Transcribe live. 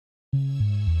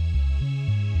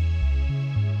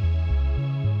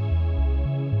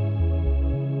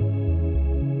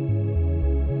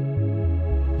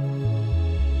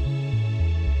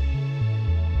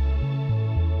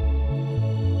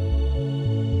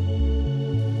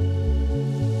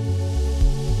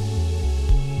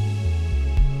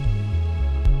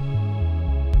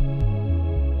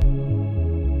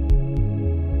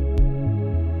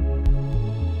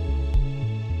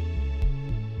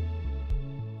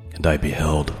And I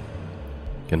beheld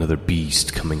another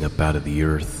beast coming up out of the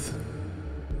earth,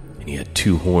 and he had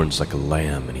 2 horns like a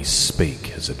lamb, and he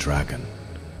spake as a dragon.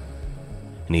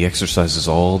 And he exercises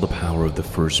all the power of the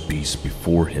first beast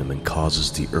before him, and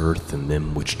causes the earth and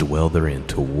them which dwell therein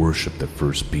to worship the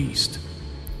first beast,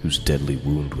 whose deadly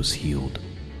wound was healed.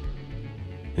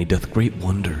 And he doth great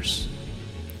wonders,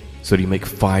 so that he make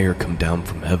fire come down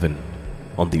from heaven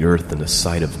on the earth in the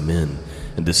sight of men,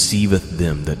 and deceiveth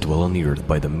them that dwell on the earth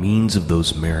by the means of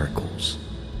those miracles,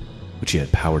 which he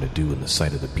had power to do in the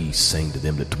sight of the beast, saying to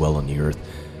them that dwell on the earth,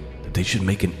 that they should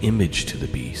make an image to the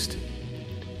beast,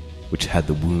 which had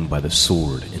the wound by the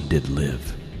sword, and did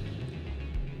live.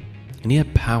 And he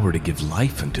had power to give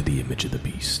life unto the image of the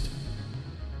beast,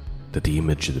 that the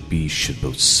image of the beast should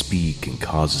both speak, and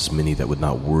causes many that would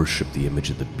not worship the image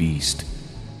of the beast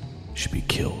should be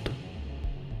killed.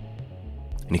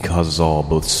 And he causes all,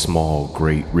 both small,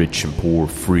 great, rich, and poor,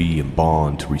 free and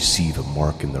bond, to receive a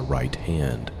mark in their right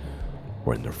hand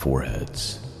or in their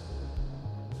foreheads,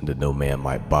 and that no man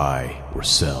might buy or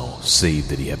sell, save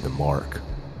that he have the mark,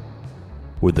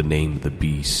 or the name of the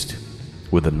beast,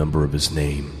 or the number of his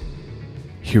name.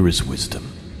 Here is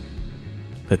wisdom.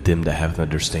 Let them that have an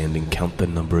understanding count the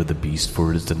number of the beast,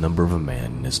 for it is the number of a man,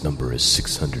 and his number is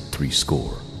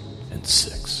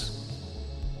 666.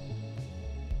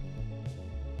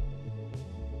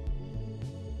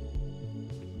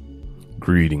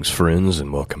 Greetings, friends,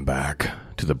 and welcome back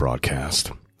to the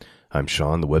broadcast. I'm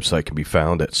Shawn. The website can be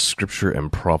found at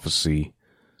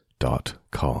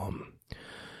scriptureandprophecy.com.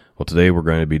 Well, today we're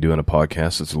going to be doing a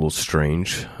podcast that's a little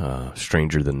strange,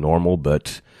 stranger than normal,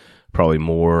 but probably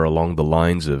more along the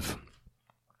lines of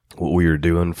what we were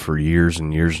doing for years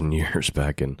and years and years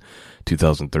back in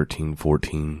 2013,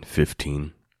 14,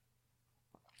 15,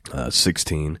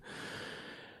 16.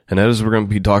 And that is, we're going to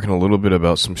be talking a little bit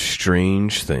about some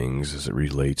strange things as it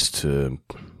relates to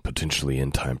potentially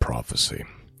end-time prophecy.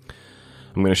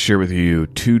 I'm going to share with you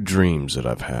 2 dreams that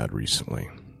I've had recently.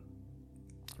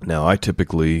 Now, I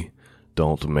typically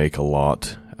don't make a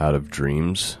lot out of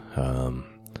dreams.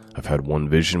 I've had one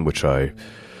vision, which I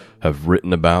have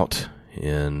written about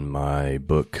in my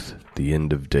book, The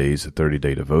End of Days, a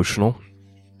 30-day devotional,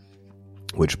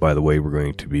 which, by the way, we're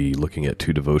going to be looking at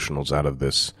 2 devotionals out of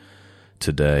this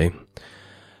today.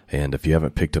 And if you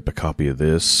haven't picked up a copy of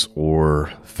this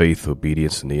or Faith,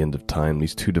 Obedience, and the End of Time,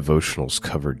 these 2 devotionals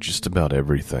cover just about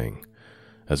everything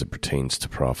as it pertains to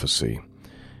prophecy.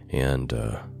 And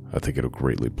I think it'll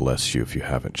greatly bless you if you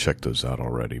haven't checked those out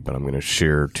already. But I'm going to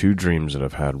share 2 dreams that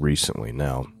I've had recently.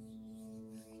 Now,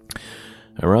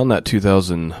 around that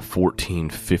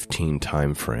 2014-15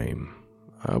 time frame,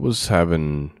 I was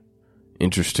having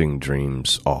interesting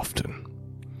dreams often.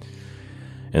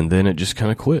 And then it just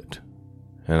kind of quit.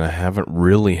 And I haven't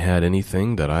really had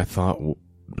anything that I thought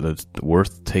that's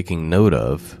worth taking note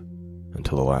of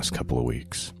until the last couple of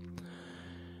weeks.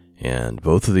 And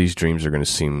both of these dreams are going to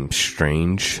seem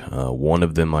strange. One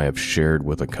of them I have shared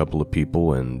with a couple of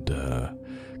people and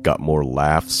got more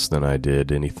laughs than I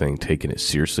did anything taking it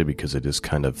seriously, because it is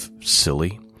kind of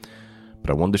silly. But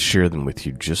I wanted to share them with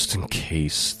you just in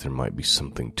case there might be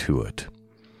something to it.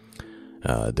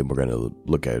 Then we're going to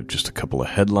look at just a couple of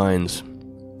headlines,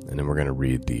 and then we're going to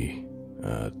read the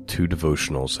 2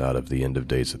 devotionals out of the End of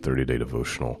Days, a 30-day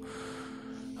devotional.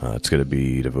 It's going to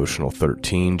be Devotional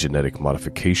 13, Genetic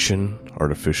Modification,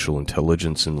 Artificial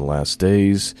Intelligence in the Last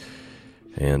Days,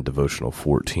 and Devotional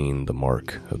 14, The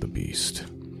Mark of the Beast.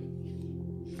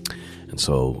 And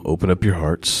so open up your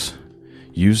hearts,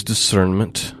 use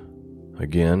discernment.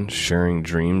 Again, sharing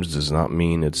dreams does not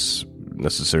mean it's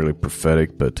necessarily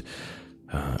prophetic, but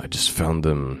I just found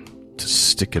them to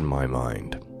stick in my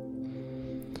mind.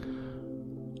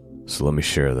 So let me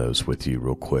share those with you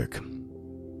real quick.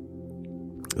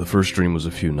 The first dream was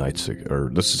a few nights ago, or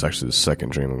this is actually the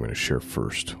second dream I'm going to share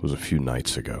first. It was a few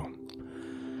nights ago.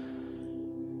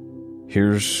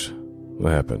 Here's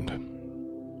what happened.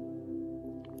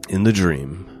 In the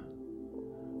dream,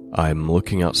 I'm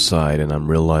looking outside and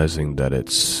I'm realizing that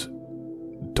it's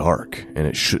dark and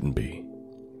it shouldn't be.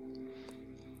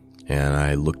 And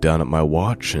I look down at my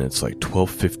watch and it's like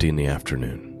 12:50 in the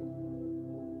afternoon.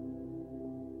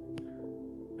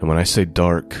 And when I say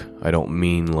dark, I don't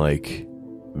mean like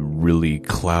really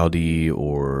cloudy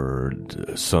or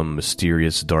some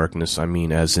mysterious darkness. I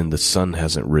mean as in the sun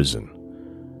hasn't risen.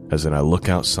 As in I look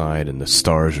outside and the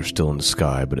stars are still in the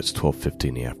sky, but it's 12:50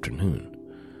 in the afternoon.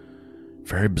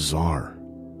 Very bizarre.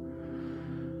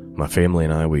 My family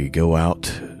and I, we go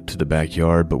out to the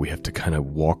backyard, but we have to kind of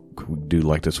do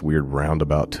like this weird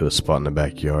roundabout to a spot in the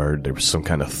backyard. There was some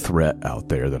kind of threat out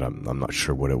there that I'm not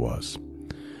sure what it was.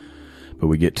 But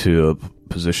we get to a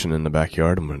position in the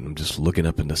backyard, and I'm just looking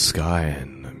up in the sky,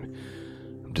 and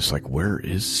I'm just like,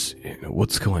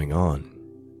 what's going on?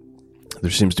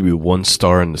 There seems to be one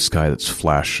star in the sky that's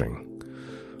flashing,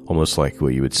 almost like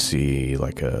what you would see,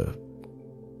 like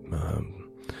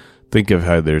think of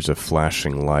how there's a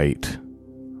flashing light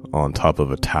on top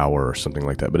of a tower or something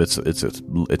like that, but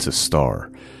it's a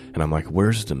star. And I'm like,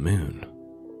 where's the moon?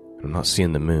 I'm not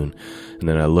seeing the moon. And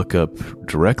then I look up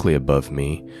directly above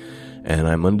me, and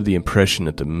I'm under the impression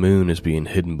that the moon is being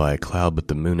hidden by a cloud, but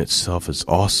the moon itself is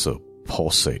also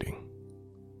pulsating,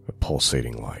 a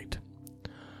pulsating light.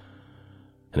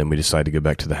 And then we decide to go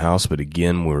back to the house, but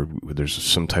again, there's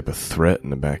some type of threat in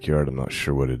the backyard. I'm not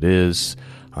sure what it is.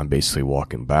 I'm basically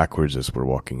walking backwards as we're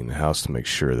walking in the house to make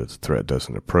sure that the threat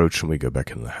doesn't approach, and we go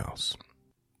back into the house.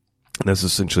 And that's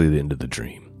essentially the end of the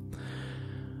dream.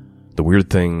 The weird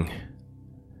thing,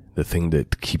 the thing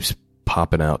that keeps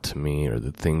popping out to me, or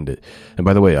the thing that, and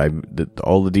by the way,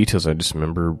 all the details I just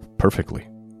remember perfectly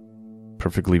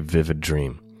vivid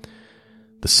dream.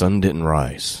 The sun didn't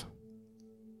rise.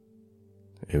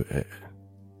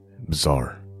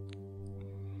 Bizarre.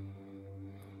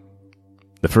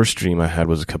 The first dream I had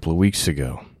was a couple of weeks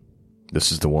ago.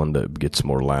 This is the one that gets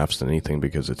more laughs than anything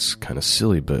because it's kind of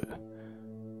silly, but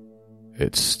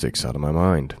it sticks out of my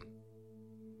mind.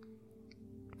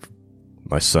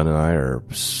 My son and I are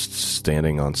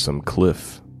standing on some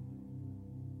cliff,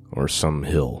 or some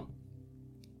hill,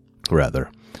 rather.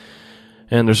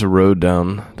 And there's a road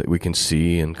down that we can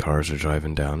see, and cars are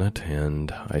driving down it,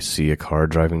 and I see a car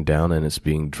driving down, and it's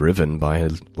being driven by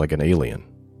like an alien.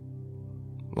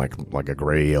 Like a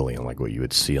gray alien, like what you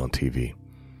would see on TV.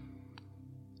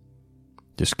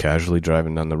 Just casually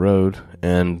driving down the road,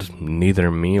 and neither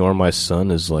me or my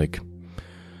son is like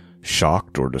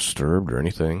shocked or disturbed or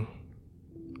anything.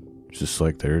 It's just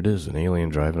like, there it is, an alien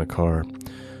driving a car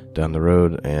down the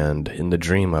road. And in the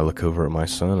dream, I look over at my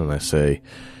son and I say,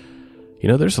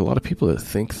 there's a lot of people that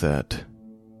think that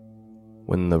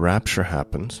when the rapture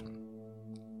happens,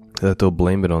 that they'll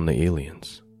blame it on the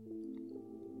aliens.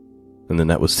 And then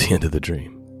that was the end of the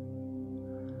dream.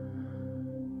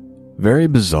 Very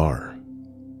bizarre.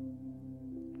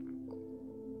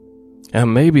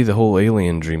 And maybe the whole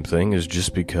alien dream thing is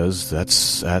just because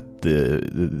they're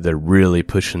really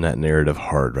pushing that narrative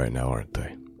hard right now, aren't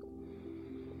they?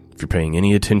 If you're paying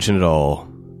any attention at all,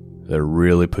 they're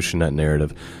really pushing that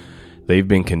narrative. They've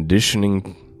been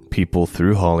conditioning people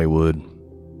through Hollywood,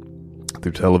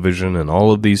 through television, and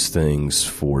all of these things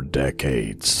for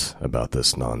decades about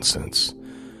this nonsense.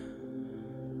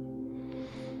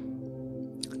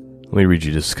 Let me read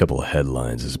you just a couple of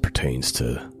headlines as it pertains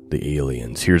to the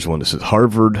aliens. Here's one that says,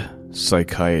 Harvard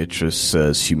psychiatrist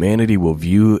says humanity will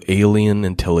view alien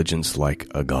intelligence like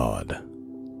a god.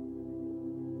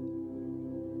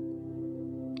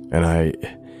 And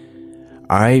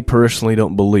I personally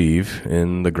don't believe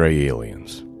in the gray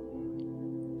aliens.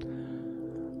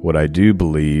 What I do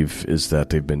believe is that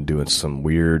they've been doing some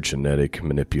weird genetic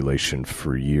manipulation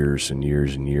for years and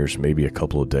years and years, maybe a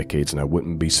couple of decades, and I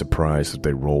wouldn't be surprised if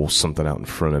they roll something out in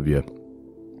front of you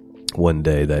one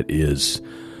day that is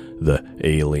the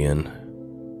alien,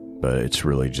 but it's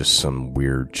really just some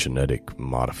weird genetic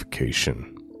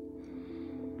modification.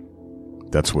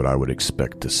 That's what I would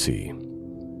expect to see.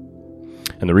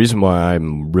 And the reason why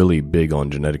I'm really big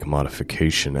on genetic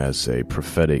modification as a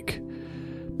prophetic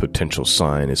potential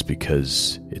sign is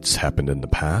because it's happened in the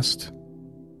past,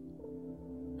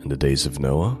 in the days of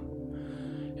Noah,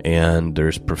 and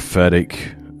there's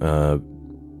prophetic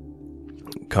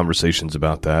conversations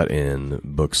about that in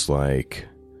books like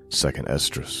 2nd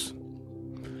Esdras,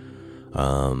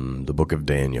 the book of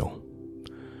Daniel.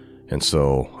 And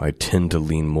so I tend to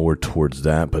lean more towards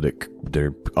that, but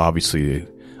obviously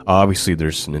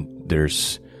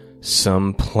there's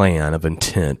some plan of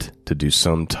intent to do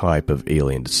some type of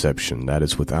alien deception. That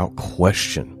is without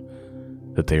question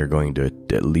that they are going to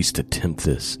at least attempt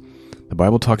this. The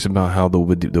Bible talks about how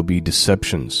there'll be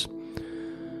deceptions.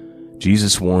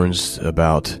 Jesus warns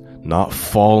about not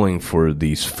falling for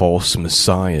these false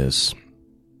messiahs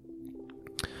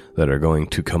that are going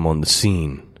to come on the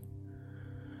scene,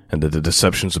 and that the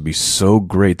deceptions will be so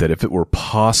great that if it were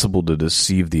possible to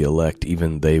deceive the elect,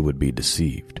 even they would be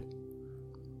deceived.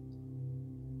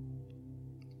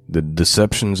 The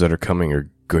deceptions that are coming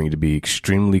are going to be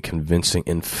extremely convincing.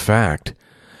 In fact,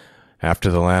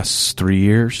 after the last 3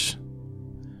 years,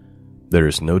 there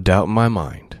is no doubt in my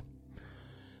mind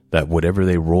that whatever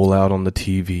they roll out on the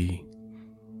TV,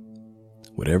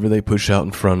 whatever they push out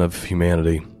in front of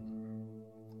humanity,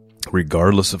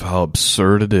 regardless of how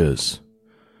absurd it is,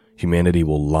 humanity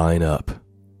will line up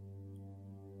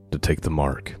to take the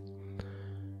mark.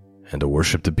 and to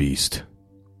worship the beast.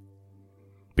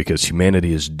 Because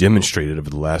humanity has demonstrated over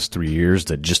the last 3 years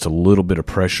that just a little bit of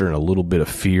pressure and a little bit of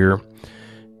fear,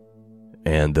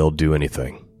 and they'll do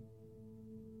anything.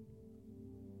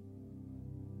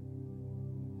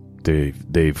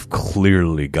 They've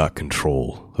clearly got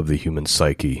control of the human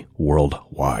psyche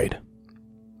worldwide.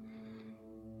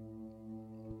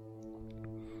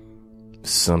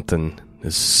 Something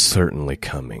is certainly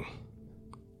coming.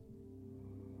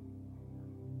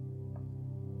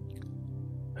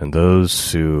 And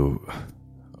those who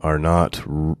are not,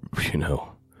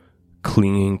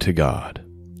 clinging to God,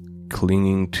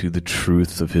 clinging to the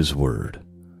truth of His Word,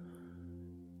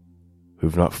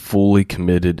 who've not fully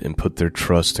committed and put their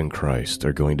trust in Christ,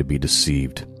 are going to be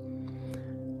deceived.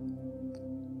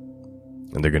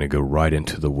 And they're going to go right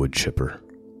into the wood chipper.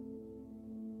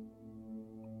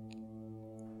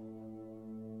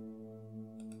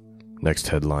 Next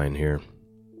headline here.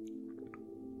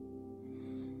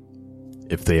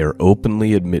 If they are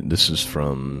openly this is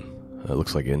from,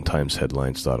 looks like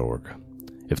endtimesheadlines.org.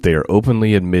 If they are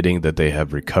openly admitting that they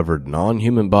have recovered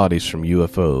non-human bodies from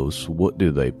UFOs, what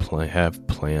do they have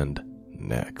planned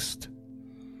next?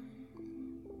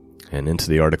 And into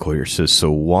the article here says,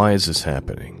 so why is this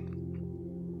happening?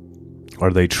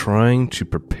 Are they trying to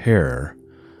prepare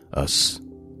us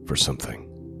for something?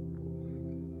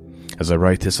 As I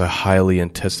write this, a highly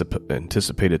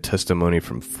anticipated testimony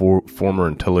from former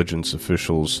intelligence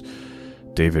officials,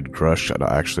 David Grush,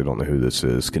 I actually don't know who this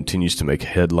is, continues to make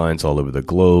headlines all over the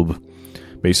globe.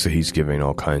 Basically, he's giving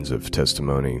all kinds of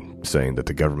testimony, saying that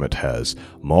the government has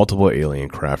multiple alien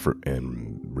craft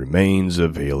and remains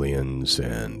of aliens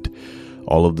and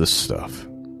all of this stuff.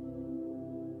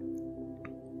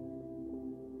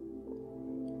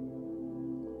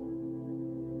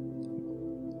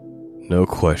 No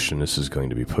question this is going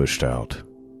to be pushed out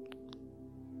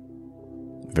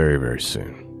very, very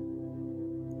soon.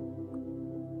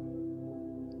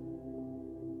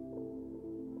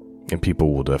 And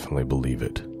people will definitely believe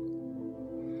it.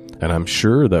 And I'm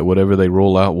sure that whatever they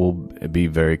roll out will be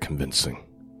very convincing.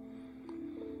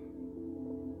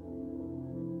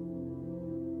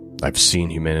 I've seen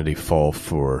humanity fall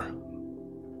for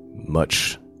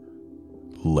much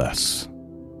less,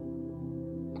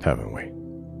 haven't we?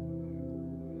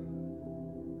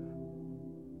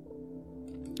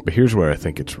 But here's where I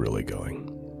think it's really going.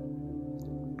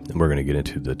 And we're going to get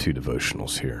into the two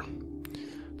devotionals here.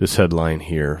 This headline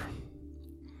here,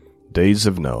 Days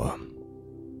of Noah.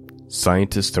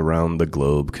 Scientists around the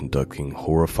globe conducting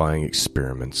horrifying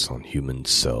experiments on human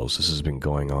cells. This has been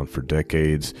going on for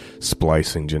decades,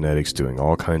 splicing genetics, doing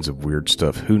all kinds of weird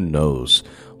stuff. Who knows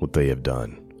what they have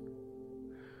done?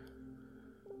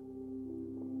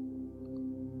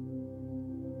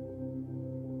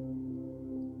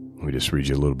 Let me just read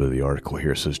you a little bit of the article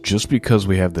here. It says, just because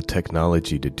we have the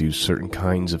technology to do certain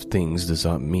kinds of things does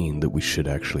not mean that we should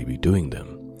actually be doing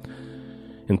them.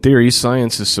 In theory,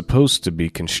 science is supposed to be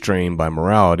constrained by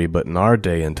morality, but in our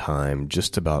day and time,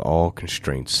 just about all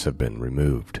constraints have been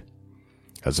removed.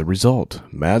 As a result,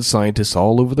 mad scientists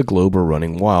all over the globe are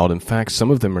running wild. In fact, some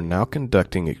of them are now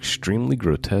conducting extremely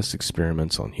grotesque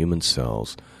experiments on human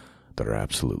cells that are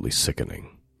absolutely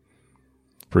sickening.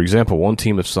 For example, one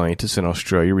team of scientists in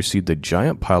Australia received a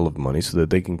giant pile of money so that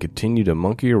they can continue to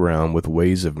monkey around with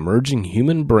ways of merging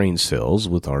human brain cells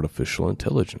with artificial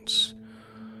intelligence.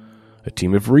 A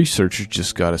team of researchers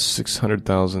just got a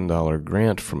 $600,000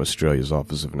 grant from Australia's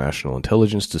Office of National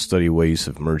Intelligence to study ways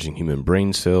of merging human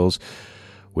brain cells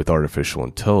with artificial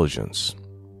intelligence.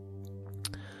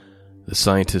 The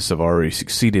scientists have already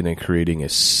succeeded in creating a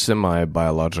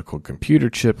semi-biological computer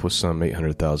chip with some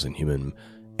 800,000 human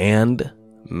and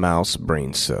mouse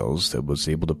brain cells that was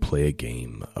able to play a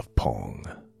game of Pong.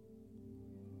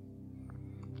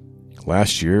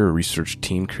 Last year, a research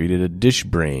team created a dish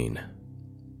brain.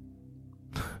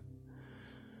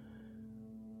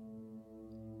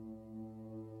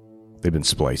 They've been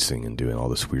splicing and doing all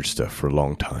this weird stuff for a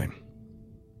long time.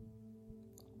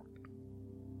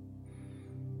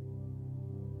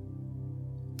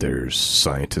 There's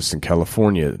scientists in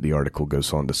California, the article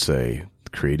goes on to say,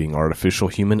 creating artificial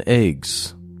human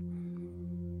eggs.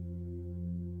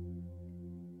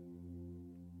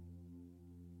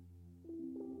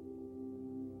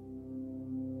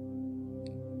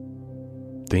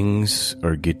 Things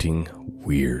are getting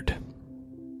weird.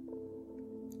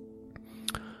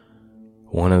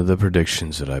 One of the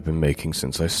predictions that I've been making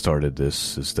since I started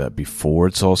this is that before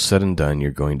it's all said and done,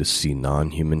 you're going to see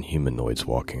non-human humanoids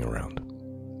walking around.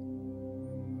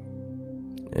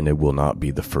 And it will not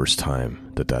be the first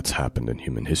time that that's happened in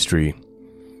human history.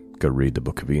 Go read the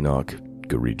book of Enoch.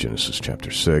 Go read Genesis chapter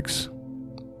 6.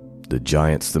 The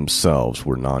giants themselves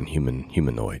were non-human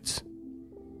humanoids.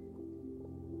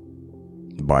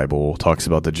 The Bible talks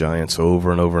about the giants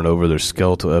over and over and over. There's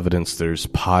skeletal evidence. There's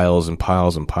piles and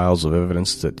piles and piles of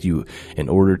evidence that you, in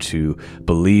order to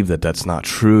believe that that's not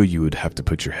true, you would have to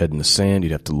put your head in the sand.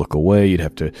 You'd have to look away. You'd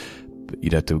have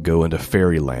to go into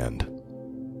fairyland.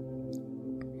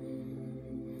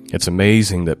 It's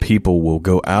amazing that people will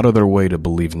go out of their way to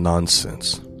believe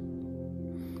nonsense.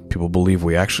 People believe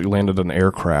we actually landed an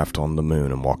aircraft on the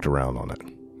moon and walked around on it.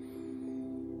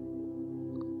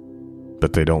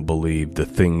 But they don't believe the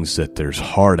things that there's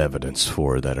hard evidence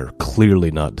for that are clearly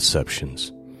not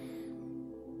deceptions.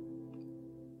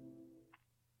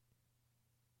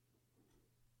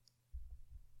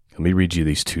 Let me read you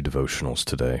these 2 devotionals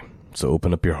today. So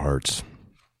open up your hearts.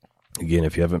 Again,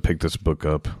 if you haven't picked this book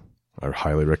up, I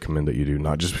highly recommend that you do,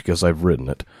 not just because I've written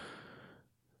it,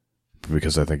 but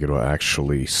because I think it will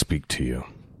actually speak to you.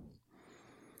 I'm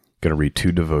going to read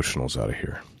 2 devotionals out of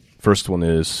here. First one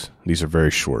is, these are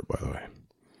very short, by the way.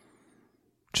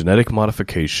 Genetic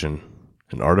Modification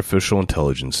and Artificial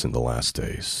Intelligence in the Last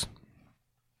Days.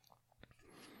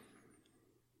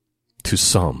 To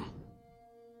some,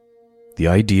 the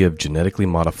idea of genetically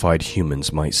modified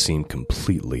humans might seem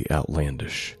completely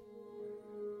outlandish.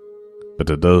 But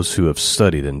to those who have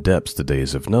studied in depth the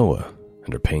days of Noah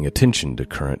and are paying attention to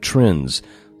current trends,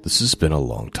 this has been a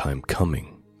long time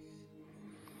coming.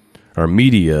 Our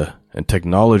media and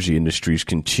technology industries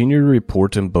continue to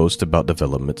report and boast about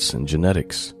developments in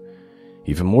genetics.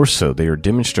 Even more so, they are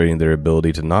demonstrating their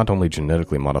ability to not only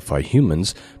genetically modify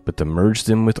humans, but to merge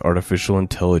them with artificial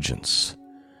intelligence.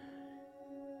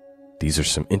 These are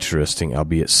some interesting,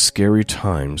 albeit scary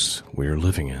times we are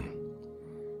living in.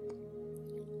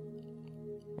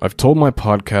 I've told my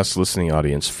podcast listening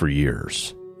audience for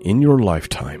years, in your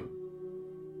lifetime,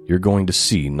 you're going to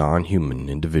see non-human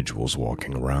individuals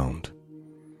walking around.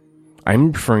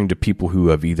 I'm referring to people who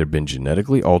have either been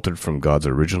genetically altered from God's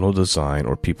original design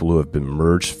or people who have been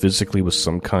merged physically with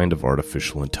some kind of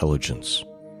artificial intelligence.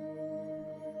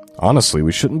 Honestly,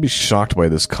 we shouldn't be shocked by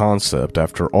this concept.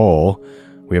 After all,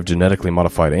 we have genetically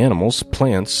modified animals,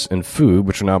 plants, and food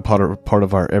which are now part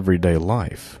of our everyday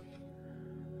life.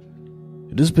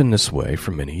 It has been this way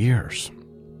for many years.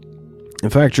 In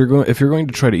fact, if you're going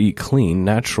to try to eat clean,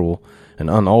 natural, and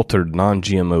unaltered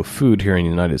non-GMO food here in the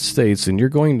United States, then you're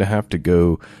going to have to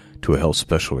go to a health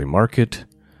specialty market,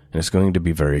 and it's going to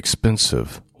be very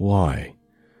expensive. Why?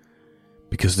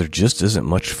 Because there just isn't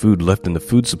much food left in the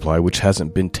food supply which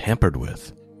hasn't been tampered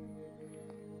with.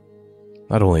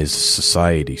 Not only is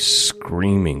society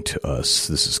screaming to us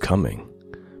this is coming,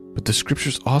 but the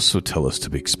scriptures also tell us to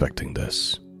be expecting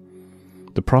this.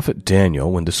 The prophet Daniel,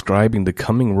 when describing the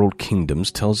coming world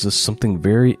kingdoms, tells us something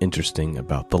very interesting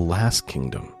about the last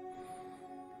kingdom.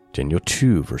 Daniel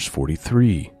 2, verse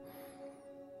 43.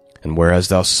 And whereas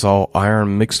thou saw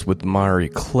iron mixed with miry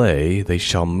clay, they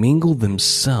shall mingle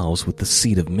themselves with the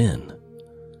seed of men.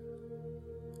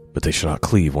 But they shall not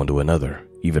cleave one to another,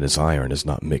 even as iron is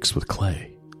not mixed with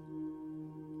clay.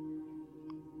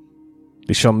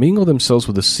 They shall mingle themselves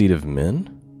with the seed of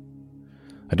men?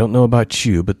 I don't know about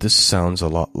you, but this sounds a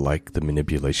lot like the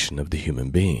manipulation of the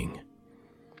human being.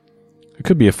 It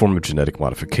could be a form of genetic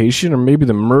modification, or maybe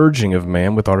the merging of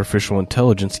man with artificial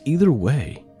intelligence. Either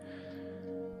way,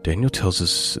 Daniel tells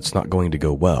us it's not going to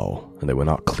go well, and they will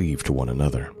not cleave to one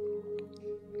another.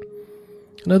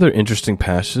 Another interesting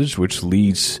passage which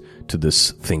leads to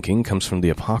this thinking comes from the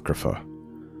Apocrypha,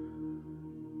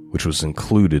 which was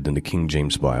included in the King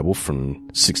James Bible from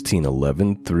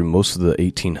 1611 through most of the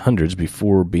 1800s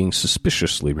before being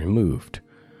suspiciously removed.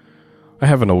 I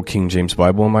have an old King James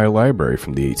Bible in my library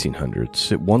from the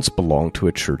 1800s. It once belonged to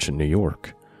a church in New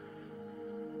York.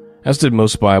 As did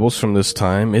most Bibles from this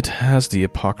time, it has the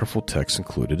apocryphal text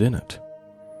included in it.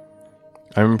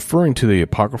 I'm referring to the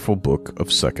apocryphal book of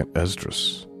 2nd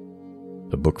Esdras,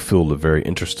 a book filled with very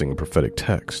interesting and prophetic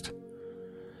text.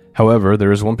 However,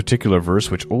 there is one particular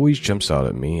verse which always jumps out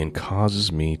at me and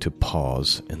causes me to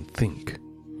pause and think.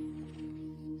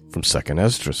 From 2nd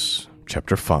Esdras,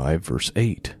 chapter 5, verse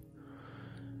 8.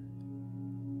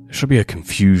 There shall be a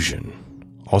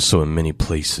confusion, also in many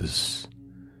places,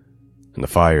 and the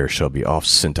fire shall be oft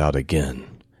sent out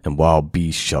again, and wild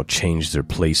beasts shall change their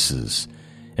places,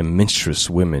 and menstruous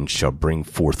women shall bring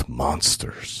forth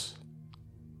monsters.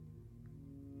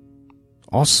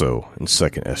 Also, in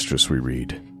 2nd Esdras we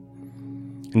read,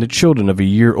 And the children of a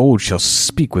year old shall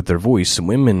speak with their voice, and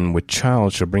women with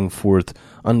child shall bring forth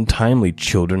untimely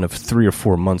children of 3 or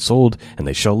 4 months old, and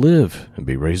they shall live and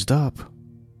be raised up.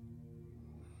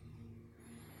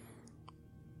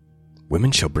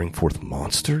 Women shall bring forth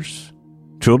monsters?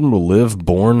 Children will live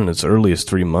born in its earliest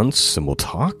 3 months and will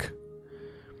talk?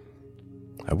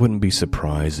 I wouldn't be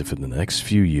surprised if in the next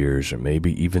few years, or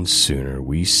maybe even sooner,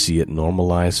 we see it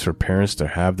normalized for parents to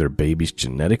have their babies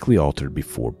genetically altered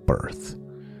before birth.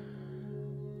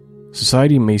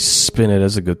 Society may spin it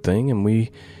as a good thing,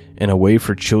 and a way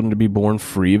for children to be born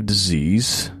free of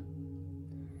disease.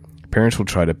 Parents will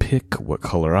try to pick what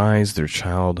color eyes their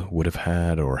child would have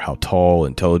had, or how tall,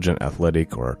 intelligent,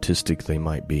 athletic, or artistic they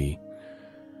might be.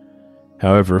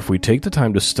 However, if we take the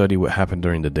time to study what happened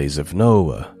during the days of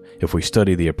Noah, if we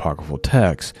study the apocryphal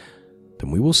texts, then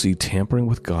we will see tampering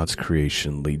with God's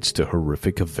creation leads to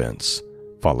horrific events,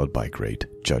 followed by great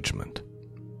judgment.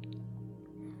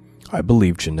 I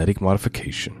believe genetic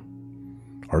modification,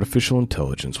 artificial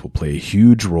intelligence will play a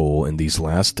huge role in these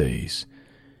last days,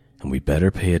 and we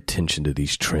better pay attention to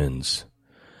these trends.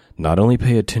 Not only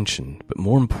pay attention, but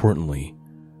more importantly,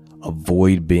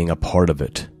 avoid being a part of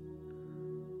it.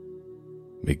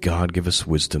 May God give us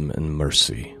wisdom and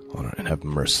mercy and have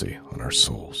mercy on our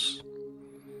souls.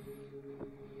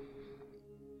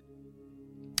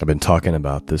 I've been talking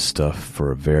about this stuff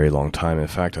for a very long time. In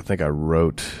fact, I think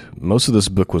most of this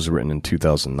book was written in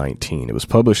 2019. It was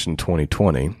published in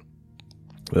 2020.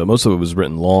 But most of it was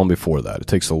written long before that. It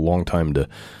takes a long time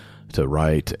to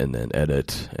write and then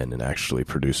edit and then actually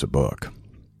produce a book.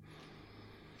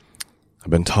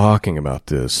 I've been talking about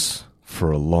this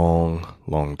for a long,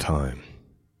 long time.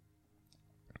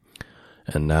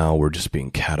 And now we're just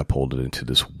being catapulted into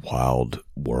this wild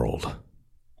world.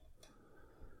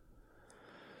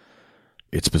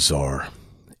 It's bizarre.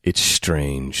 It's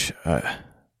strange.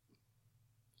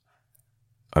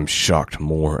 I'm shocked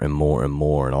more and more and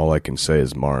more, and all I can say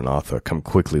is, Maranatha, come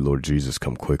quickly, Lord Jesus,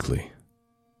 come quickly.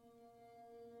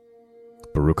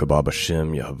 Baruch haba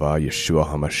Hashem, Yahavah, Yeshua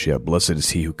HaMashiach. Blessed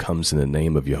is he who comes in the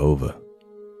name of Jehovah.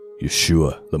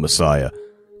 Yeshua, the Messiah.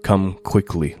 Come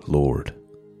quickly, Lord.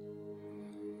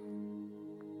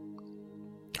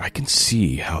 I can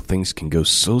see how things can go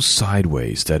so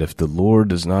sideways that if the Lord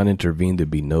does not intervene,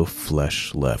 there'd be no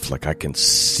flesh left. Like, I can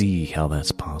see how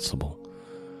that's possible.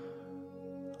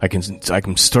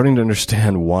 I'm starting to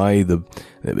understand why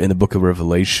in the book of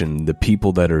Revelation, the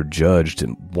people that are judged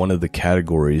in one of the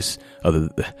categories,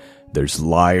 there's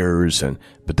liars,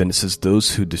 but then it says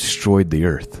those who destroyed the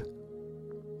earth.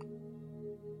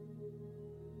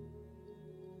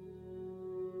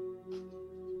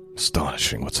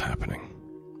 Astonishing what's happening.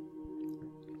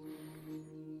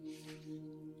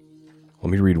 Let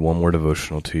me read one more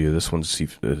devotional to you. This one's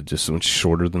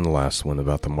shorter than the last one,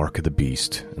 about the mark of the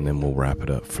beast, and then we'll wrap it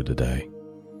up for the day.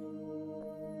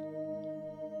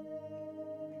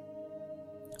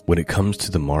 When it comes to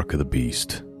the mark of the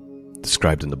beast,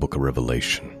 described in the book of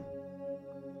Revelation,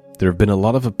 there have been a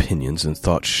lot of opinions and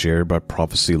thoughts shared by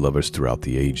prophecy lovers throughout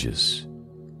the ages.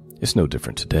 It's no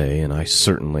different today, and I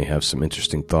certainly have some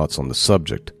interesting thoughts on the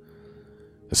subject,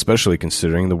 especially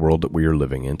considering the world that we are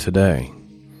living in today.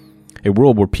 A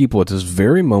world where people at this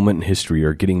very moment in history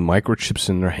are getting microchips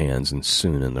in their hands and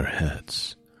soon in their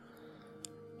heads.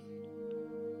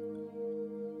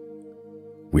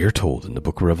 We are told in the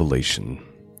book of Revelation,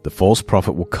 the false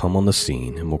prophet will come on the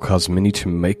scene and will cause many to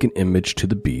make an image to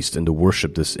the beast and to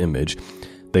worship this image.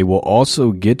 They will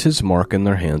also get his mark in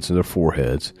their hands and their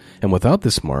foreheads, and without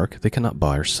this mark they cannot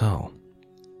buy or sell.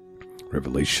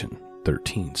 Revelation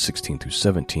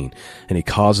 13:16-17, and he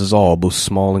causes all, both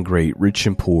small and great, rich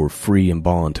and poor, free and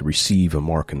bond, to receive a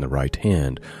mark in the right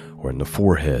hand or in the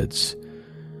foreheads,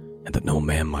 and that no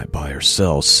man might buy or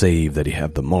sell, save that he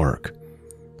have the mark,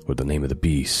 or the name of the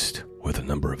beast, or the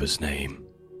number of his name.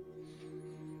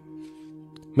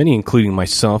 Many, including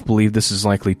myself, believe this is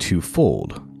likely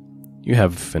twofold. You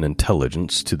have an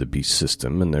intelligence to the beast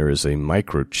system, and there is a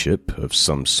microchip of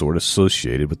some sort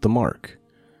associated with the mark.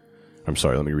 I'm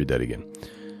sorry, let me read that again.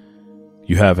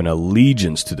 You have an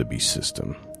allegiance to the beast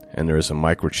system, and there is a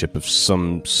microchip of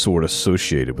some sort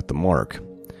associated with the mark.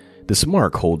 This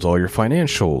mark holds all your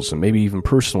financials and maybe even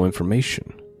personal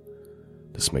information.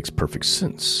 This makes perfect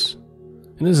sense.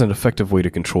 It is an effective way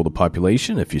to control the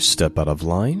population. If you step out of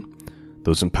line,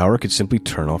 those in power could simply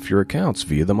turn off your accounts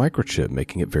via the microchip,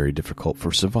 making it very difficult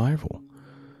for survival.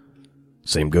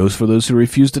 Same goes for those who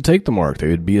refuse to take the mark. They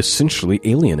would be essentially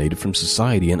alienated from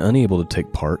society and unable to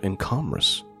take part in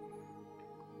commerce.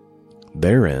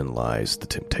 Therein lies the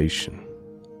temptation.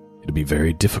 It would be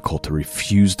very difficult to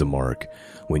refuse the mark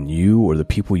when you or the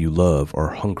people you love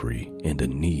are hungry and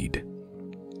in need.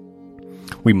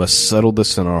 We must settle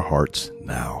this in our hearts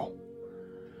now.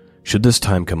 Should this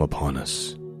time come upon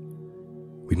us,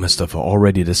 we must have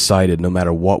already decided no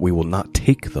matter what, we will not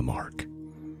take the mark.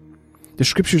 The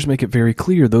scriptures make it very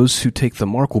clear those who take the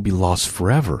mark will be lost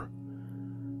forever.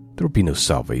 There will be no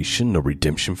salvation, no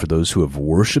redemption for those who have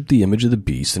worshipped the image of the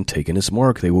beast and taken his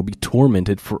mark. They will be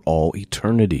tormented for all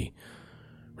eternity.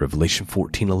 Revelation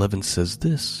 14:11 says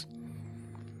this,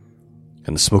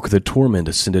 "And the smoke of their torment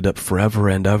ascended up forever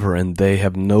and ever, and they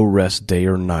have no rest day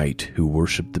or night, who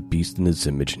worship the beast in his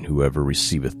image, and whoever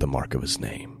receiveth the mark of his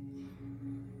name."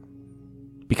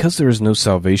 Because there is no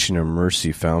salvation or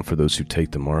mercy found for those who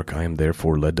take the mark, I am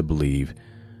therefore led to believe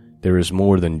there is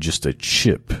more than just a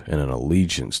chip and an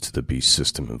allegiance to the beast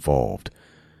system involved.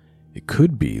 It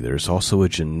could be there's also a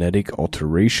genetic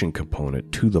alteration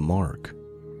component to the mark.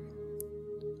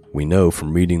 We know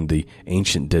from reading the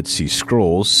ancient Dead Sea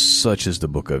Scrolls, such as the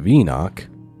Book of Enoch,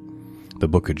 the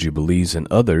Book of Jubilees, and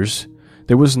others,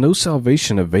 there was no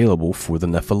salvation available for the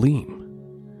Nephilim.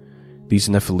 These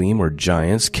Nephilim, or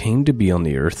giants, came to be on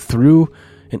the earth through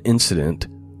an incident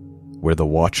where the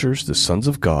Watchers, the sons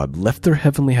of God, left their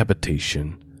heavenly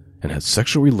habitation and had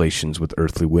sexual relations with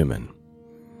earthly women.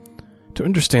 To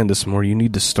understand this more, you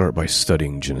need to start by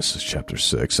studying Genesis chapter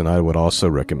 6, and I would also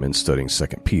recommend studying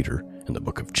 2 Peter and the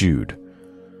book of Jude.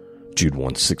 Jude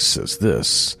 1:6 says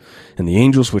this, "And the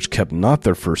angels which kept not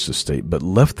their first estate, but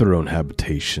left their own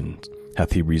habitation,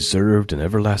 hath he reserved in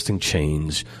everlasting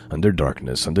chains under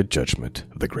darkness, under judgment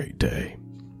of the great day."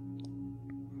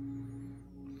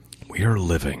 We are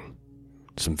living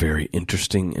some very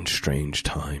interesting and strange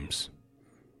times.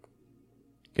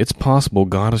 It's possible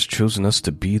God has chosen us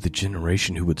to be the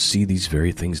generation who would see these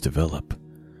very things develop,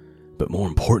 but more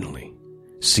importantly,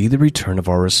 see the return of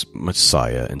our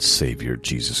Messiah and Savior,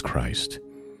 Jesus Christ.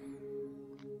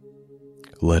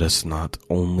 Let us not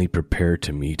only prepare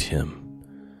to meet him,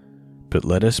 but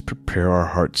let us prepare our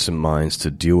hearts and minds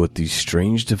to deal with these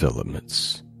strange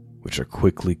developments which are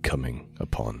quickly coming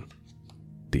upon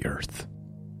the earth.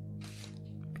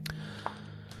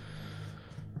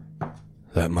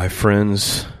 That, my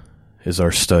friends, is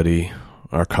our study,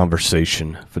 our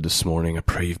conversation for this morning. I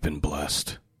pray you've been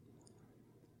blessed.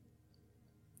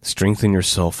 Strengthen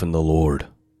yourself in the Lord.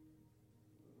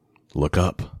 Look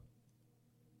up.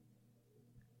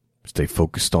 Stay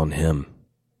focused on him.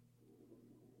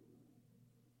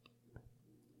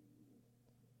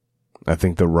 I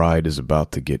think the ride is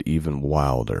about to get even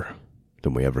wilder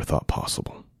than we ever thought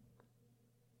possible.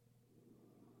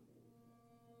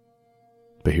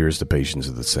 But here's the patience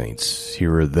of the saints.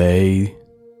 Here are they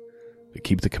that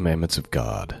keep the commandments of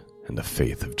God and the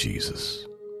faith of Jesus.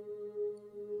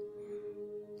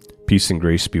 Peace and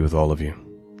grace be with all of you.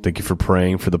 Thank you for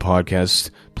praying for the podcast.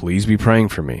 Please be praying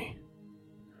for me.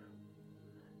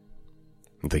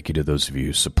 And thank you to those of you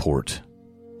who support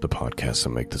the podcast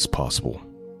and make this possible.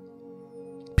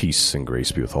 Peace and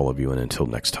grace be with all of you, and until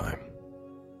next time,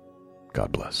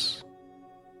 God bless.